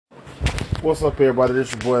What's up, everybody?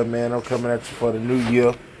 This your boy, man. I'm coming at you for the new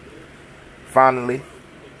year, finally.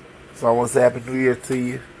 So I want to say Happy New Year to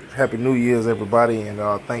you. Happy New Year's, everybody, and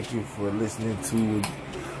thank you for listening to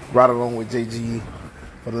Ride Along with JG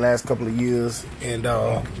for the last couple of years. And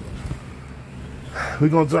we're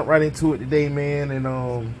gonna jump right into it today, man. And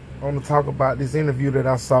I want to talk about this interview that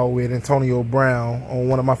I saw with Antonio Brown on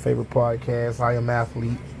one of my favorite podcasts, I Am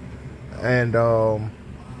Athlete. And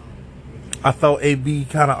I thought AB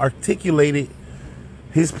kind of articulated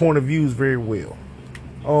his point of views very well.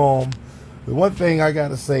 The one thing I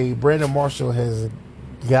gotta say, Brandon Marshall has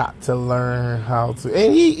got to learn how to,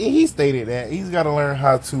 and he stated that he's got to learn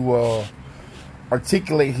how to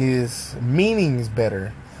articulate his meanings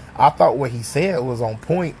better. I thought what he said was on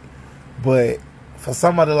point, but for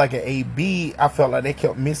somebody like an AB, I felt like they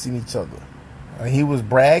kept missing each other. He was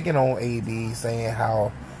bragging on AB, saying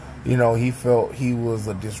how, he felt he was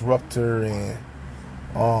a disruptor and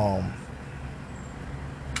a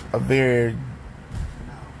very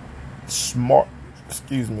smart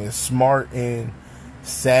and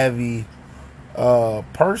savvy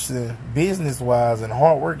person, business-wise, and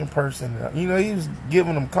hard-working person. He was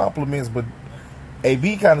giving them compliments, but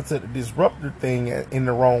AB kind of took the disruptor thing in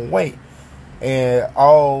the wrong way. And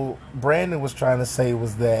all Brandon was trying to say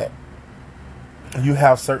was that you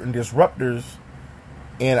have certain disruptors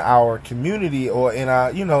in our community, or in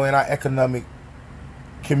our, in our economic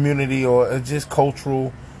community, or just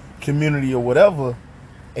cultural community, or whatever.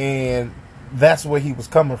 And that's where he was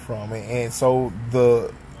coming from. And so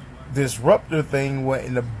the disruptor thing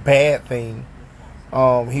wasn't a bad thing.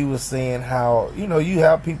 He was saying how, you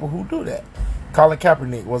have people who do that. Colin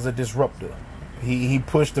Kaepernick was a disruptor. He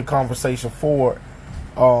pushed the conversation forward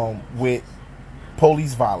with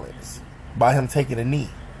police violence by him taking a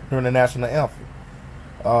knee during the national anthem.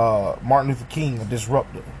 Martin Luther King, a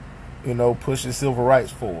disruptor, pushing civil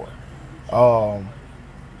rights forward.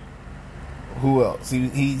 Who else?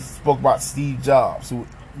 He spoke about Steve Jobs, who,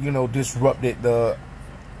 disrupted the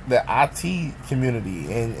IT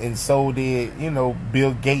community, and so did,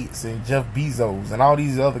 Bill Gates and Jeff Bezos and all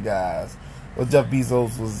these other guys. Well, Jeff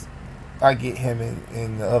Bezos was, I get him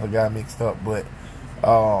and the other guy mixed up, but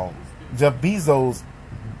Jeff Bezos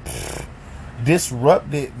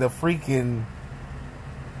disrupted the freaking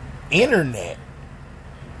internet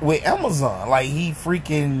with Amazon. Like, he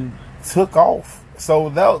freaking took off. So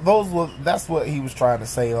that's what he was trying to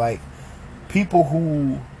say. Like, people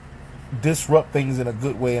who disrupt things in a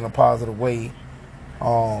good way, in a positive way.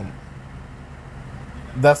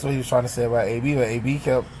 That's what he was trying to say about AB. But AB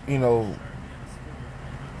kept,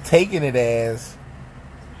 taking it as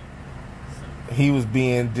he was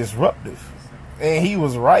being disruptive, and he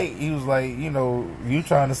was right. He was like, you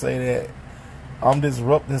trying to say that I'm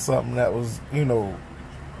disrupting something that was, it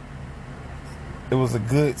was a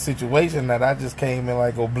good situation that I just came and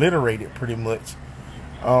like obliterated pretty much.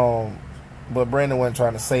 But Brandon wasn't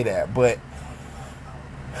trying to say that. But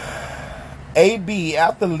AB,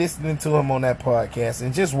 after listening to him on that podcast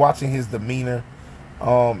and just watching his demeanor,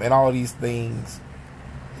 and all these things,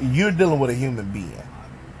 you're dealing with a human being,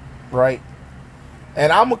 right?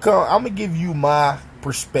 And I'm gonna give you my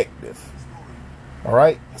perspective. All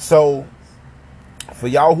right. So for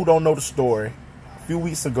y'all who don't know the story, a few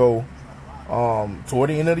weeks ago, toward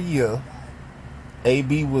the end of the year,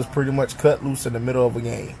 AB was pretty much cut loose in the middle of a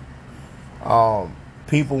game.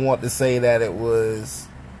 People want to say that it was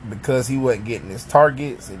because he wasn't getting his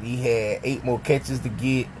targets, and he had 8 more catches to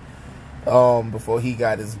get before he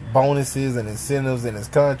got his bonuses and incentives in his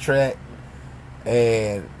contract.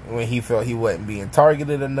 And when he felt he wasn't being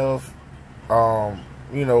targeted enough,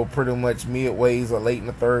 pretty much midways or late in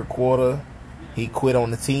the third quarter, he quit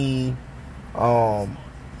on the team.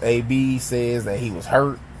 AB says that he was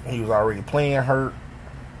hurt. He was already playing hurt.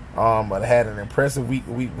 But had an impressive week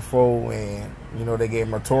the week before, and, they gave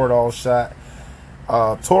him a Toradol shot.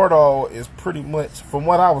 Toradol is pretty much, from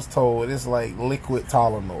what I was told, it's like liquid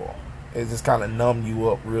Tylenol. It just kind of numb you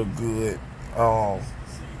up real good.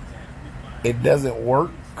 It doesn't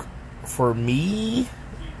work for me.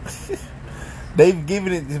 They've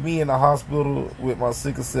given it to me in the hospital with my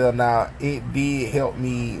sickle cell. Now, it did help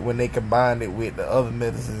me when they combined it with the other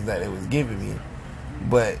medicines that it was giving me.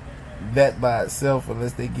 But that by itself,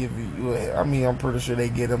 unless they give you, I'm pretty sure they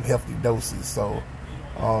give them hefty doses. So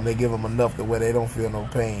they give them enough to where they don't feel no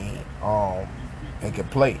pain and can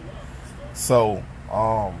play. So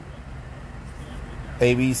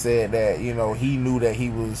AB said that, he knew that he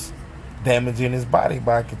was damaging his body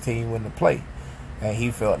by continuing to play. And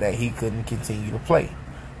he felt that he couldn't continue to play.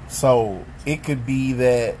 So it could be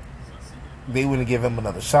that they wouldn't give him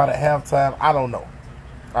another shot at halftime. I don't know.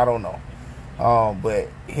 But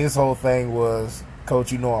his whole thing was,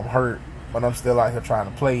 Coach, you know I'm hurt, but I'm still out here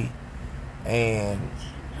trying to play, and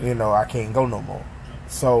I can't go no more.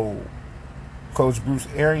 So Coach Bruce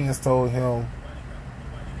Arians told him,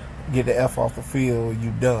 get the F off the field,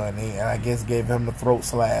 you done. And I guess gave him the throat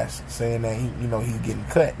slash, saying that he's getting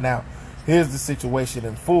cut. Now, here's the situation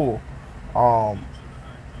in full.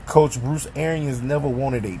 Coach Bruce Arians never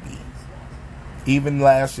wanted AB. Even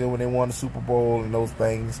last year when they won the Super Bowl and those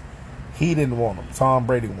things, he didn't want him. Tom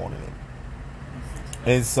Brady wanted him.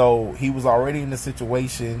 And so he was already in a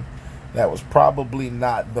situation that was probably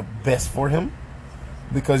not the best for him,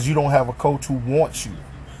 because you don't have a coach who wants you.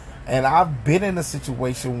 And I've been in a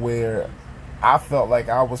situation where I felt like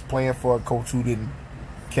I was playing for a coach who didn't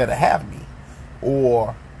care to have me,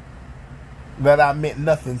 or that I meant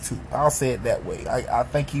nothing to. I'll say it that way. I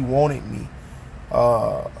think he wanted me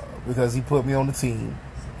because he put me on the team,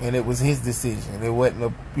 and it was his decision. It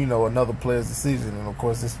wasn't another player's decision. And of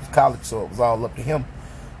course, this was college, so it was all up to him.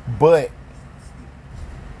 But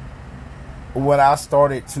when I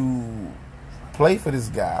started to play for this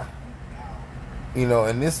guy,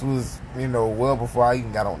 and this was, well before I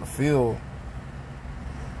even got on the field,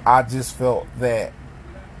 I just felt that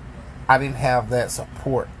I didn't have that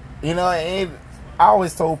support. And I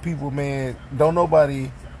always told people, man,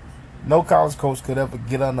 no college coach could ever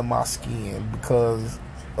get under my skin because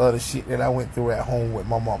of the shit that I went through at home with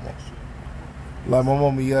my mama. Like, my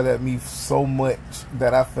mama yelled at me so much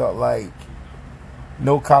that I felt like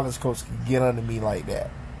no college coach could get under me like that.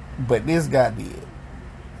 But this guy did.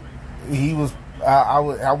 He was, I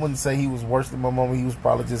wouldn't say he was worse than my mama. He was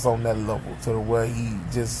probably just on that level to where he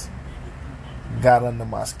just got under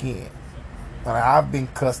my skin. And I've been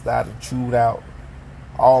cussed out and chewed out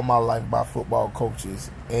all my life by football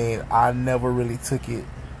coaches, and I never really took it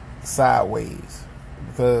sideways,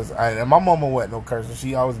 because my mama wasn't no cursor.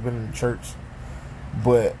 She always been in the church,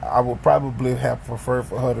 but I would probably have preferred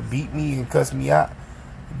for her to beat me and cuss me out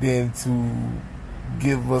than to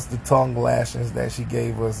give us the tongue lashings that she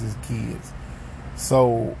gave us as kids.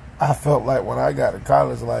 So I felt like when I got to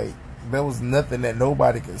college, like, there was nothing that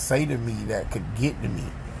nobody could say to me that could get to me.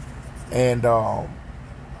 And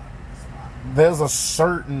there's a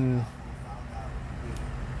certain,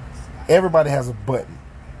 everybody has a button.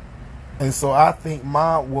 And so I think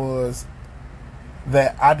mine was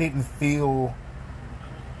that I didn't feel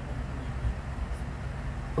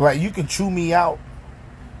like you can chew me out,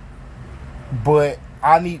 but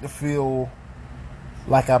I need to feel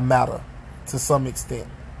like I matter to some extent.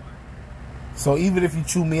 So even if you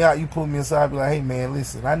chew me out, you pull me aside, be like, hey man,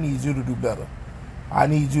 listen, I need you to do better. I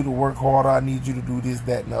need you to work harder. I need you to do this,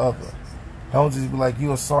 that, and the other. Don't just be like,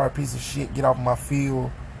 you're a sorry piece of shit, get off my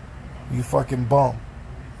field, you fucking bum.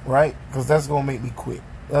 Right? Because that's going to make me quit.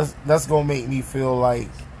 That's going to make me feel like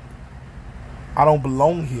I don't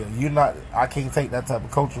belong here. I can't take that type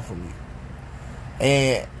of culture from you.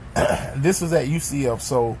 And this was at UCF,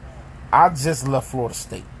 so I just left Florida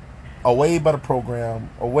State. A way better program,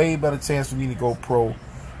 a way better chance for me to go pro.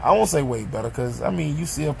 I won't say way better, because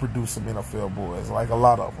UCF produced some NFL boys, like a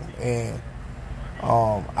lot of them, and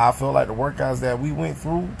I feel like the workouts that we went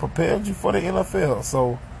through prepared you for the NFL.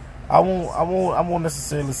 So I won't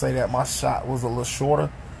necessarily say that my shot was a little shorter,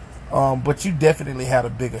 but you definitely had a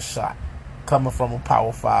bigger shot coming from a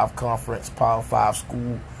Power 5 conference, Power 5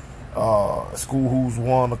 school, school who's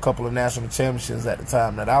won a couple of national championships at the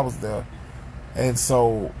time that I was there, and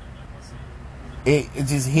so it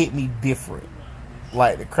just hit me different.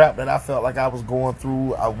 Like, the crap that I felt like I was going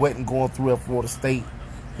through, I wasn't going through at Florida State.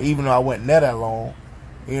 Even though I wasn't there that long,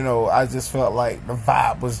 I just felt like the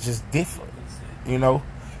vibe was just different,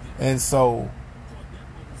 And so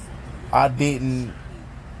I didn't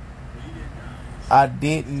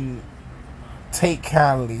take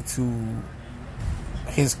kindly to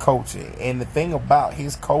his coaching. And the thing about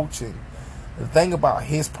his coaching, the thing about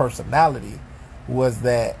his personality was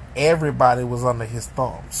that everybody was under his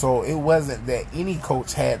thumb. So it wasn't that any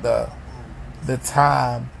coach had the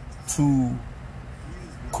time to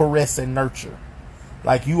caress and nurture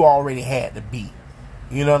like you already had to be.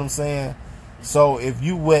 You know what I'm saying? So if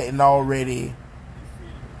you wasn't already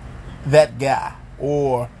that guy,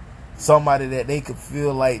 or somebody that they could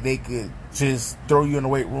feel like they could just throw you in the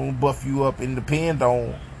weight room, buff you up, and depend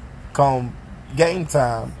on come game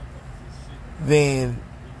time, then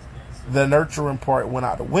the nurturing part went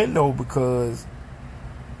out the window, because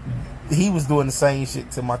he was doing the same shit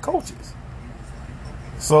to my coaches.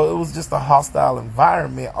 So it was just a hostile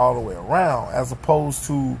environment all the way around, as opposed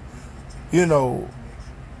to,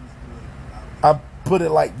 I put it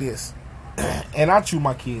like this, and I chew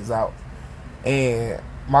my kids out, and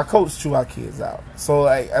my coach chew our kids out. So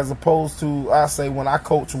like, as opposed to, I say when I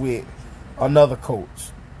coach with another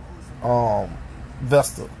coach,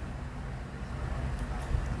 Vesta,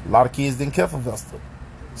 a lot of kids didn't care for Vesta,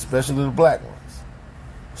 especially the black ones.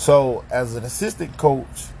 So as an assistant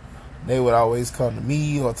coach, they would always come to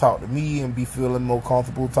me or talk to me and be feeling more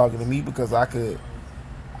comfortable talking to me because I could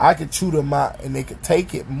chew them out and they could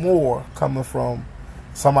take it more coming from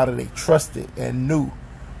somebody they trusted and knew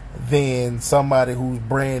than somebody who's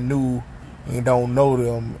brand new and don't know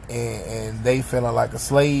them, and they feeling like a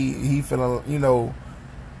slave. He feeling,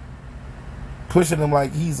 pushing him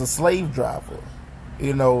like he's a slave driver,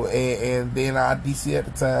 and then our DC at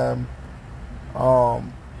the time, I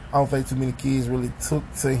don't think too many kids really took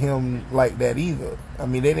to him like that either. I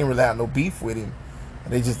mean, they didn't really have no beef with him.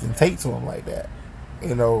 They just didn't take to him like that,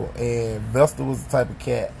 and Vesta was the type of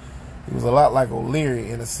cat. He was a lot like O'Leary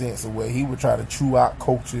in a sense of where he would try to chew out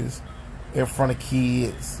coaches in front of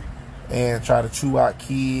kids and try to chew out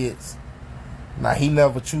kids. Now, he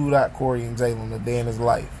never chewed out Corey and Jalen a day in his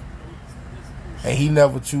life. And he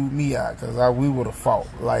never chewed me out because we would have fought.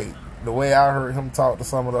 Like, the way I heard him talk to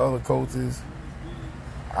some of the other coaches,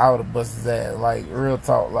 I would have busted his ass. Like, real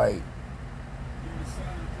talk, like,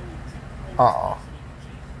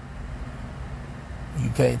 you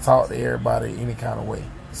can't talk to everybody any kind of way.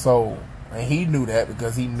 So, and he knew that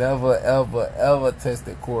because he never, ever, ever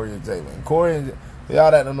tested Corey and Jalen. For y'all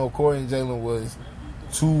that don't know, Corey and Jalen was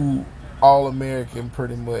two All-American,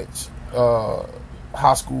 pretty much,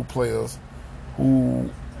 high school players who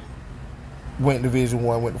went Division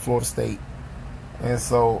I, went to Florida State. And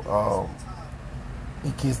so,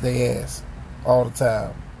 he kissed their ass all the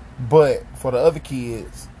time. But for the other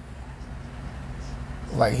kids,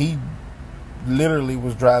 like, he literally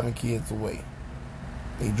was driving kids away.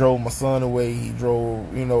 He drove my son away. He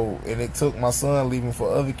drove, and it took my son leaving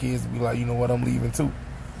for other kids to be like, you know what, I'm leaving too.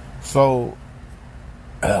 So,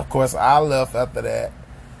 of course, I left after that.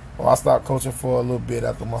 Well, I stopped coaching for a little bit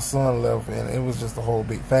after my son left, and it was just a whole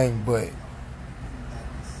big thing. But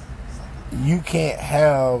you can't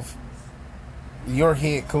have your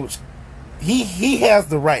head coach. He has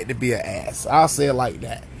the right to be an ass. I'll say it like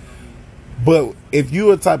that. But if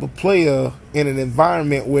you're a type of player in an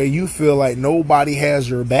environment where you feel like nobody has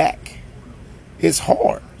your back, it's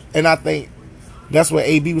hard. And I think that's what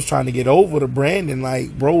AB was trying to get over to Brandon.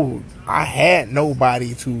 Like, bro, I had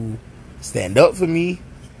nobody to stand up for me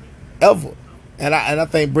ever. And I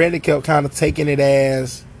think Brandon kept kind of taking it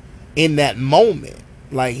as in that moment,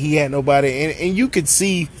 like he had nobody. And you could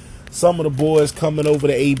see some of the boys coming over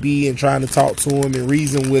to AB and trying to talk to him and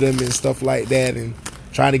reason with him and stuff like that, and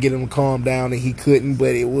trying to get him to calm down, and he couldn't.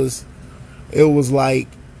 But it was like,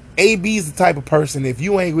 AB's the type of person, if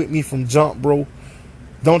you ain't with me from jump, bro,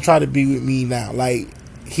 don't try to be with me now. Like,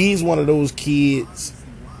 he's one of those kids,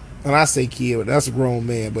 and I say kid, but that's a grown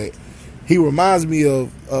man, but he reminds me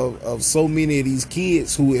of so many of these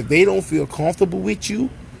kids who, if they don't feel comfortable with you,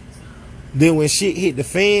 then when shit hit the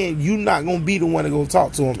fan, you're not going to be the one to go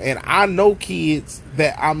talk to them. And I know kids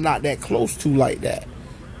that I'm not that close to like that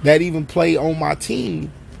even play on my team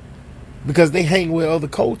because they hang with other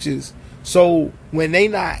coaches. So when they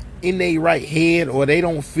not in their right head, or they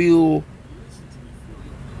feel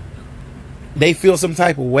some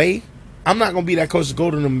type of way, I'm not going to be that coach to go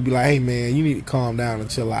to them and be like, hey man, you need to calm down and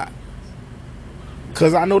chill out.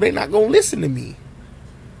 Because I know they're not going to listen to me.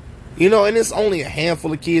 And it's only a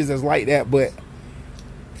handful of kids that's like that, but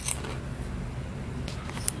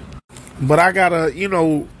I gotta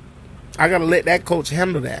let that coach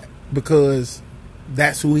handle that, because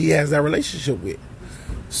that's who he has that relationship with.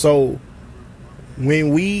 So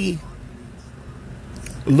when we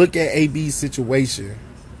look at AB's situation,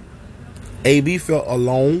 AB felt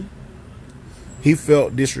alone. He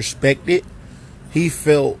felt disrespected. He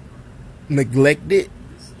felt neglected.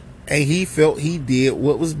 And he felt he did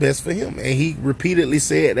what was best for him. And he repeatedly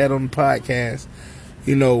said that on the podcast.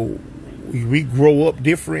 We grow up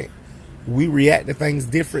different. We react to things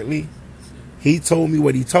differently. He told me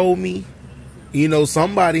what he told me.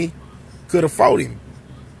 Somebody could have fought him.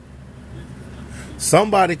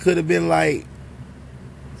 Somebody could have been like,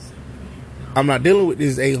 I'm not dealing with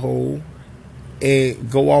this a-hole, and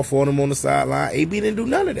go off on him on the sideline. AB didn't do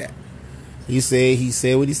none of that. He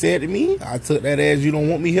said what he said to me. I took that as, you don't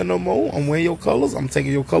want me here no more. I'm wearing your colors. I'm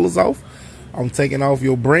taking your colors off. I'm taking off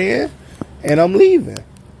your brand, and I'm leaving.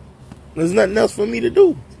 There's nothing else for me to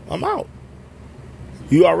do. I'm out.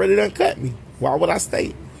 You already done cut me. Why would I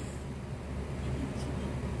stay?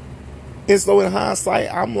 And so in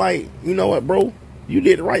hindsight, I'm like, you know what, bro? You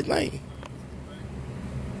did the right thing.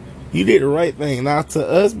 You did the right thing. Now to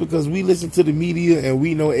us, because we listen to the media and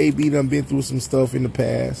we know AB done been through some stuff in the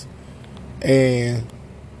past, and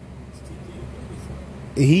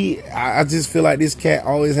I just feel like this cat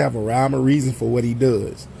always have a rhyme or reason for what he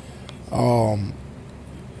does.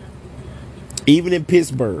 Even in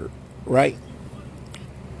Pittsburgh, right?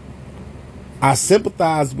 I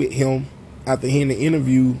sympathize with him after hearing the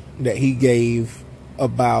interview that he gave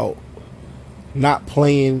about not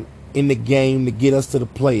playing in the game to get us to the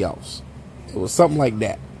playoffs. It was something like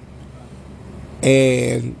that.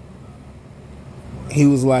 And he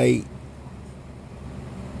was like,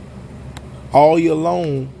 all year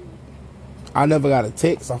long, I never got a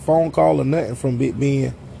text, a phone call, or nothing from Big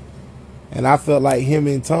Ben. And I felt like him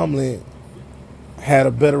and Tomlin had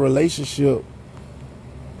a better relationship.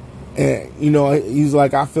 And, you know, he's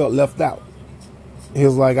like, I felt left out. He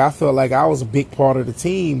was like, I felt like I was a big part of the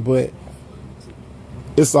team, but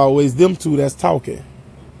it's always them two that's talking.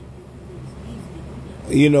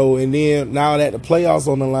 You know, and then now that the playoffs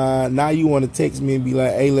on the line, now you want to text me and be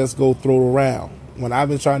like, hey, let's go throw around. When I've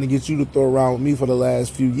been trying to get you to throw around with me for the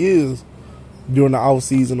last few years during the off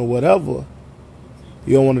season or whatever,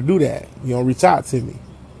 you don't want to do that. You don't reach out to me.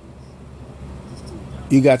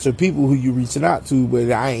 You got your people who you reaching out to,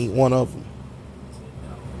 but I ain't one of them.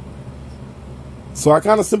 So I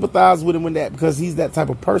kind of sympathize with him with that because he's that type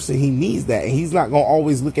of person. He needs that. And he's not going to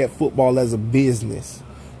always look at football as a business.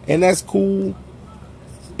 And that's cool.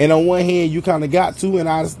 And on one hand, you kind of got to,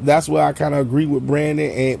 and that's where I kind of agree with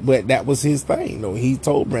Brandon. But that was his thing, though. He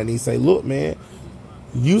told Brandon, he said, look, man,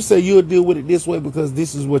 you say you'll deal with it this way because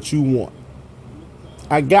this is what you want.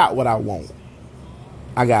 I got what I want.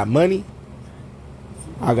 I got money.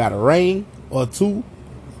 I got a ring or two.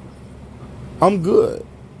 I'm good.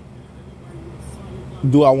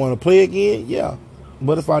 Do I want to play again? Yeah.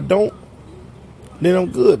 But if I don't, then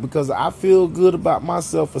I'm good because I feel good about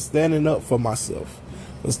myself for standing up for myself,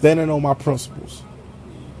 for standing on my principles.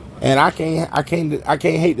 And I can't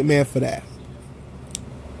hate the man for that.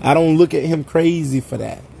 I don't look at him crazy for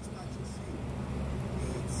that.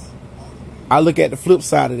 I look at the flip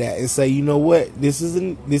side of that and say, you know what? This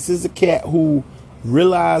is a cat who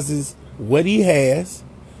realizes what he has.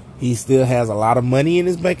 He still has a lot of money in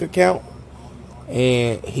his bank account,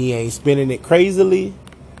 and he ain't spending it crazily.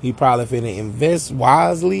 He probably finna invest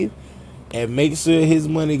wisely and make sure his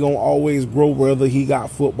money gonna always grow whether he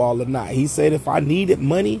got football or not. He said if I needed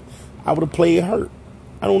money, I would have played hurt.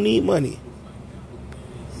 I don't need money.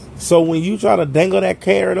 So when you try to dangle that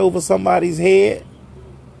carrot over somebody's head,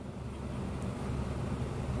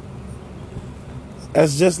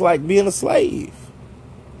 that's just like being a slave.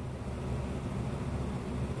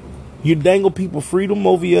 You dangle people freedom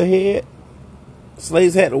over your head.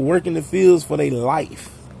 Slaves had to work in the fields for their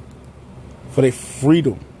life, for their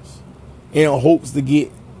freedoms, in hopes to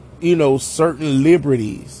get, you know, certain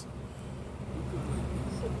liberties.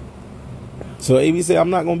 So AB said, I'm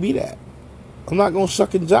not going to be that. I'm not going to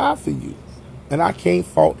shuck and jive for you. And I can't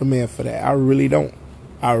fault the man for that. I really don't.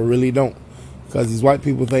 I really don't. Because these white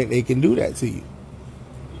people think they can do that to you.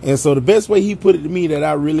 And so the best way he put it to me that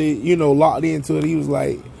I really, you know, locked into it, he was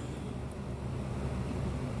like,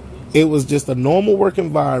 it was just a normal work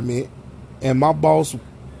environment, and my boss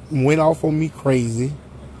went off on me crazy,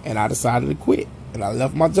 and I decided to quit, and I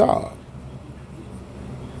left my job.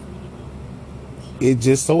 It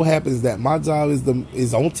just so happens that my job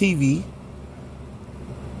is on TV.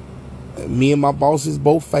 Me and my boss is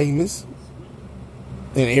both famous,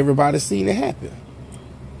 and everybody's seen it happen.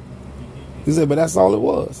 He said, but that's all it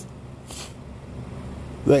was.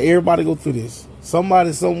 Let everybody go through this.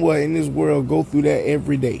 Somebody somewhere in this world go through that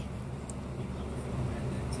every day.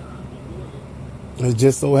 It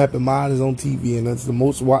just so happened mine is on TV, and that's the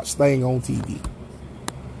most watched thing on TV.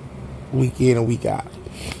 Week in and week out.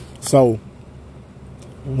 So,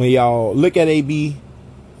 when y'all look at AB,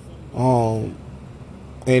 and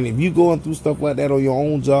if you going through stuff like that on your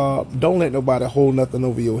own job, don't let nobody hold nothing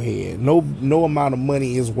over your head. No amount of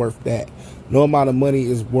money is worth that. No amount of money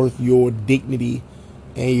is worth your dignity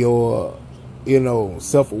and your, you know,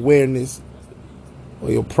 self-awareness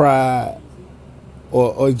or your pride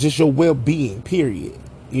or just your well-being, period.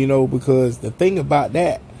 You know, because the thing about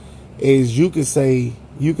that is you can say,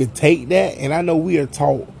 you can take that, and I know we are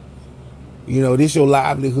taught, you know, this your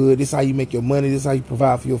livelihood, this how you make your money, this how you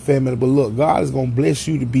provide for your family. But look, God is going to bless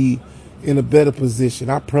you to be in a better position.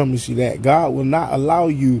 I promise you that. God will not allow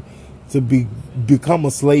you to become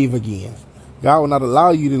a slave again. God will not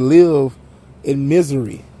allow you to live in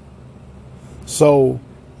misery. So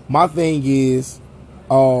my thing is,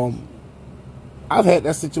 I've had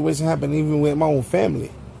that situation happen even with my own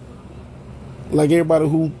family. Like everybody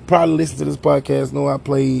who probably listens to this podcast know I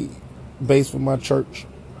played base for my church.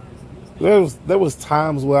 There was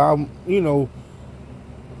times where I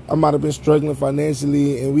might have been struggling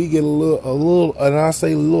financially, and we get a little, and I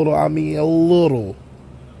say little, I mean a little,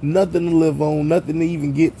 nothing to live on, nothing to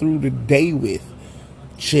even get through the day with,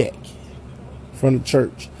 check from the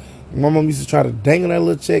church. My mom used to try to dangle that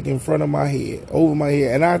little check in front of my head, over my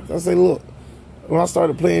head, and I say, look, when I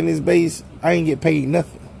started playing this bass, I ain't get paid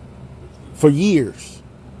nothing for years.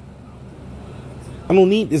 I don't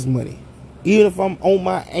need this money, even if I'm on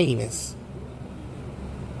my anus.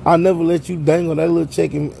 I'll never let you dangle that little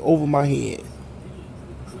check over my head.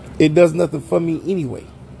 It does nothing for me anyway.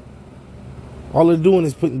 All they're doing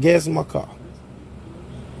is putting gas in my car.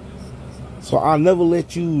 So I'll never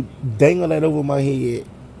let you dangle that over my head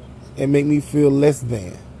and make me feel less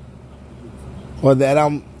than. Or that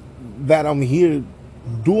I'm here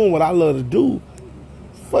doing what I love to do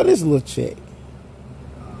for this little check.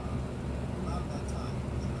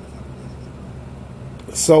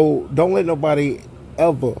 So don't let nobody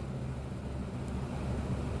ever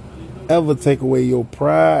take away your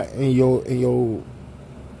pride and your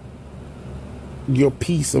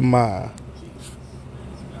peace of mind.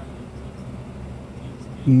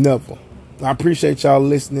 Never. I appreciate y'all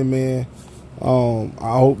listening, man.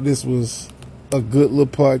 I hope this was a good little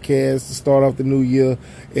podcast to start off the new year.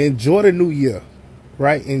 Enjoy the new year,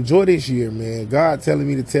 right? Enjoy this year, man. God telling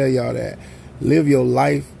me to tell y'all that. Live your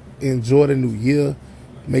life. Enjoy the new year.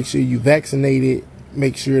 Make sure you vaccinated.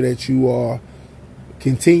 Make sure that you are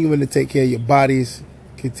continuing to take care of your bodies,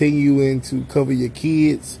 continuing to cover your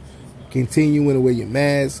kids, continuing to wear your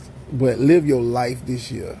mask, but live your life this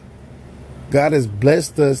year. God has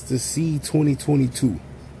blessed us to see 2022.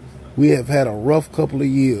 We have had a rough couple of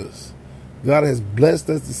years. God has blessed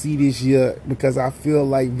us to see this year because I feel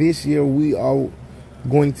like this year we are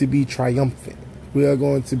going to be triumphant. We are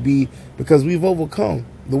going to be, because we've overcome.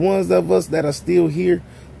 The ones of us that are still here,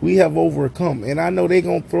 we have overcome. And I know they're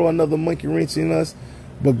going to throw another monkey wrench in us,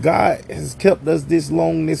 but God has kept us this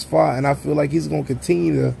long, this far, and I feel like he's going to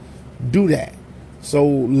continue to do that. So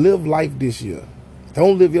live life this year.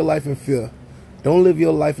 Don't live your life in fear. Don't live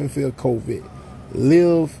your life in fear of COVID.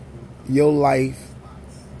 Live your life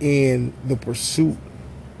in the pursuit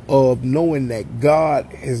of knowing that God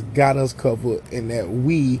has got us covered and that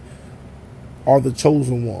we are the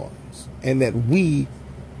chosen ones and that we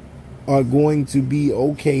are going to be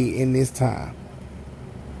okay in this time.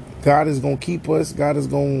 God is going to keep us. God is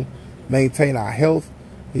going to maintain our health.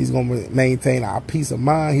 He's going to maintain our peace of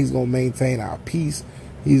mind. He's going to maintain our peace.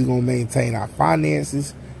 He's going to maintain our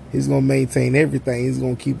finances. He's going to maintain everything. He's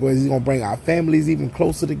going to keep us. He's going to bring our families even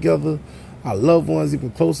closer together, our loved ones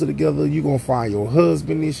even closer together. You're going to find your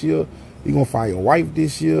husband this year. You're going to find your wife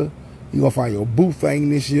this year. You're going to find your boo thing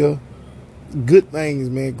this year. Good things,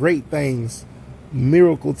 man. Great things.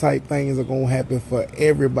 Miracle type things are going to happen for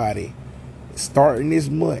everybody starting this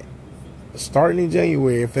month. Starting in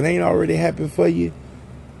January. If it ain't already happened for you,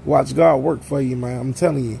 watch God work for you, man. I'm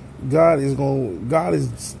telling you, God is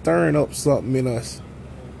stirring up something in us.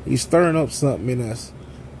 He's stirring up something in us.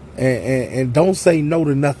 And don't say no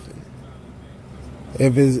to nothing.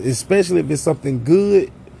 Especially if it's something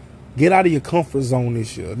good, get out of your comfort zone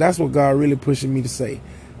this year. That's what God really pushing me to say.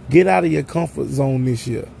 Get out of your comfort zone this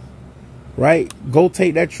year. Right? Go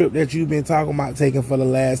take that trip that you've been talking about taking for the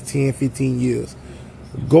last 10, 15 years.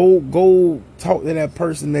 Go talk to that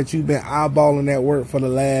person that you've been eyeballing at work for the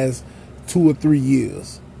last 2 or 3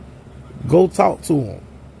 years. Go talk to them.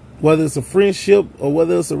 Whether it's a friendship or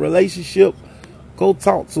whether it's a relationship, go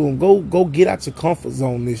talk to them. Go get out your comfort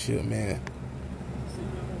zone this year, man.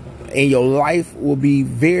 And your life will be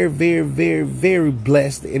very, very, very, very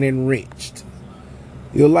blessed and enriched.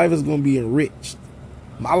 Your life is going to be enriched.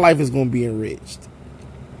 My life is going to be enriched.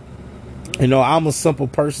 You know, I'm a simple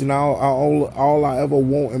person. All I ever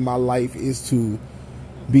want in my life is to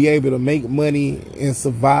be able to make money and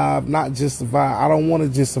survive. Not just survive. I don't want to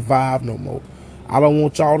just survive no more. I don't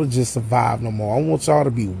want y'all to just survive no more. I want y'all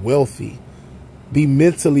to be wealthy. Be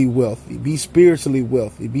mentally wealthy. Be spiritually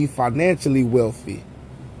wealthy. Be financially wealthy.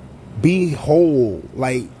 Be whole.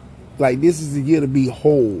 Like this is the year to be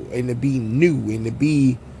whole and to be new and to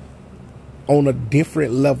be on a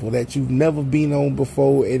different level that you've never been on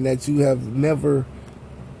before and that you have never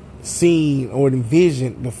seen or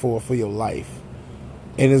envisioned before for your life.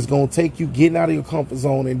 And it's going to take you getting out of your comfort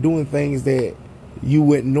zone and doing things that you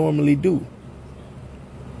wouldn't normally do.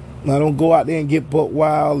 Now, don't go out there and get buck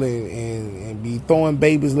wild and be throwing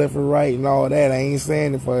babies left and right and all that. I ain't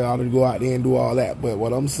saying it for y'all to go out there and do all that. But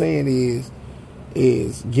what I'm saying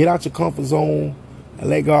is get out your comfort zone and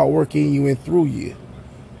let God work in you and through you.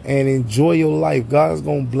 and enjoy your life. God's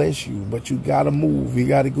gonna bless you, but you gotta move. You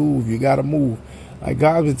gotta move. You gotta move. Like,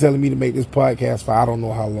 God's been telling me to make this podcast for I don't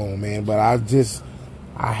know how long, man. But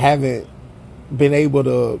I haven't been able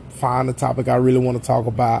to find a topic I really want to talk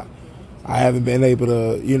about. I haven't been able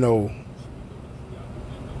to,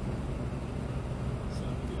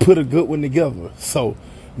 put a good one together. So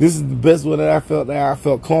this is the best one that I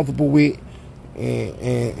felt comfortable with,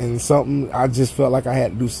 and something I just felt like I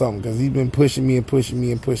had to do something, because he's been pushing me and pushing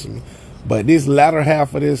me and pushing me. But this latter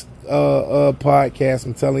half of this podcast,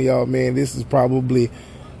 I'm telling y'all, man, this is probably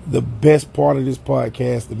the best part of this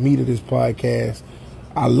podcast, the meat of this podcast.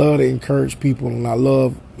 I love to encourage people, and I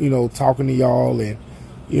love, talking to y'all, and,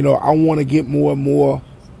 I want to get more and more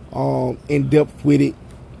in depth with it.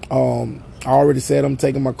 I already said I'm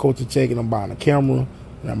taking my coaching check, and I'm buying a camera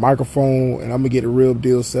and a microphone, and I'm going to get a Real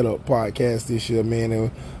Deal Set Up podcast this year, man. And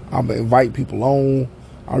I'm going to invite people on.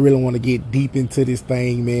 I really want to get deep into this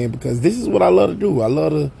thing, man, because this is what I love to do. I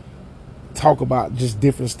love to talk about just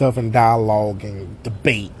different stuff and dialogue and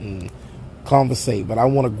debate and conversate. But I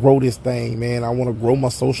want to grow this thing, man. I want to grow my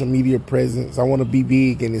social media presence. I want to be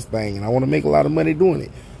big in this thing, and I want to make a lot of money doing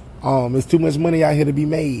it. There's too much money out here to be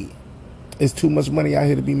made. It's too much money out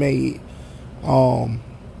here to be made. I'm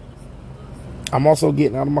also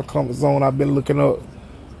getting out of my comfort zone. I've been looking up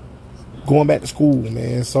going back to school,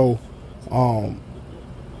 man. So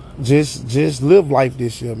just live life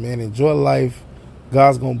this year, man. Enjoy life.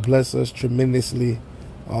 God's gonna bless us tremendously.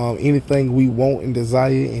 Anything we want and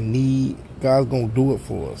desire and need, God's gonna do it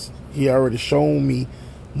for us. He already shown me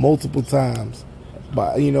multiple times,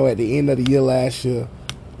 but at the end of the year last year,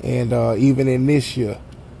 and even in this year,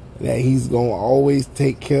 that he's gonna always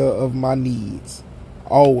take care of my needs.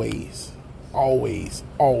 Always, always,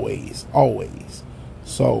 always, always.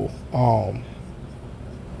 So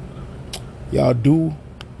y'all do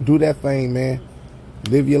that thing, man.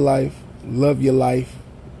 Live your life, love your life,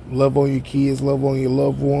 love on your kids, love on your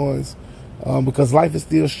loved ones, because life is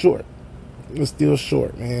still short. It's still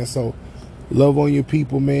short, man. So love on your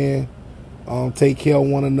people, man. Take care of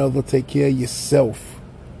one another. Take care of yourself.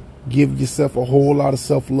 Give yourself a whole lot of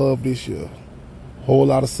self-love this year. Whole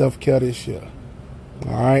lot of self-care this year.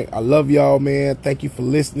 All right. I love y'all, man. Thank you for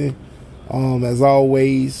listening. As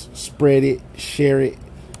always, spread it, share it.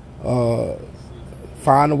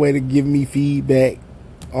 Find a way to give me feedback.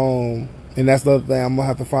 And that's the other thing. I'm going to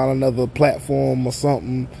have to find another platform or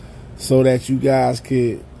something so that you guys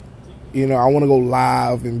could, I want to go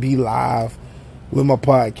live and be live with my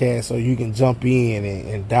podcast so you can jump in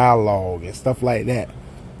and dialogue and stuff like that.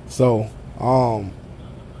 So,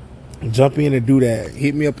 jump in and do that.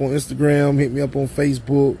 Hit me up on Instagram. Hit me up on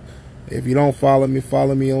Facebook. If you don't follow me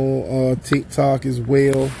on TikTok as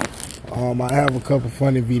well. I have a couple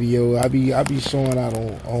funny videos. I be showing out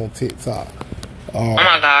on TikTok. Oh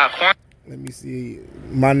my God! Let me see.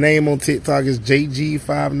 My name on TikTok is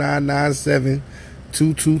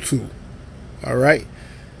JG5997222. All right,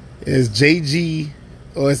 it's JG,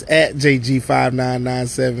 or it's at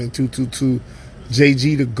JG5997222.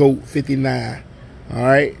 JG the GOAT 59. All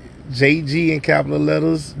right, JG in capital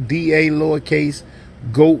letters, DA lowercase,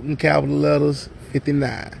 GOAT in capital letters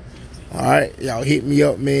 59. All right, y'all hit me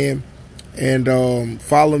up, man, and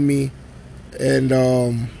follow me. And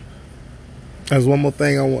there's one more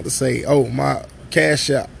thing I want to say. Oh, my Cash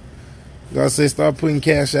App. God said start putting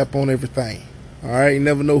Cash App on everything. All right, you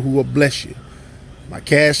never know who will bless you. My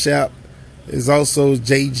Cash App is also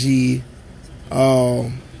JG.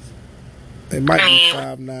 It might be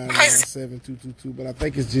 5997222, but I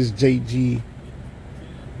think it's just JG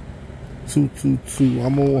 222.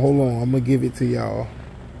 Hold on. I'm gonna give it to y'all.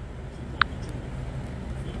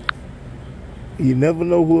 You never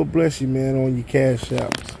know who will bless you, man, on your Cash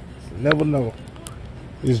Apps. You never know.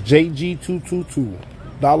 It's JG222.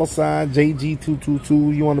 $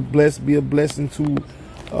 JG222. You want to be a blessing to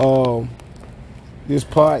this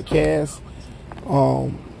podcast,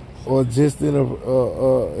 or just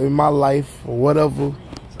in my life or whatever.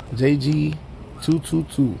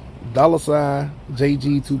 JG222. $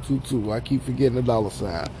 JG222. I keep forgetting the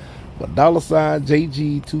 $. But $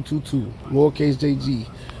 JG222. Lowercase JG.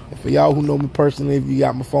 And for y'all who know me personally, if you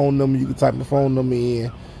got my phone number, you can type my phone number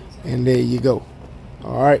in, and there you go.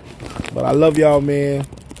 All right. But I love y'all, man.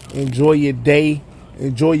 Enjoy your day.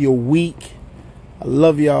 Enjoy your week. I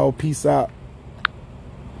love y'all. Peace out.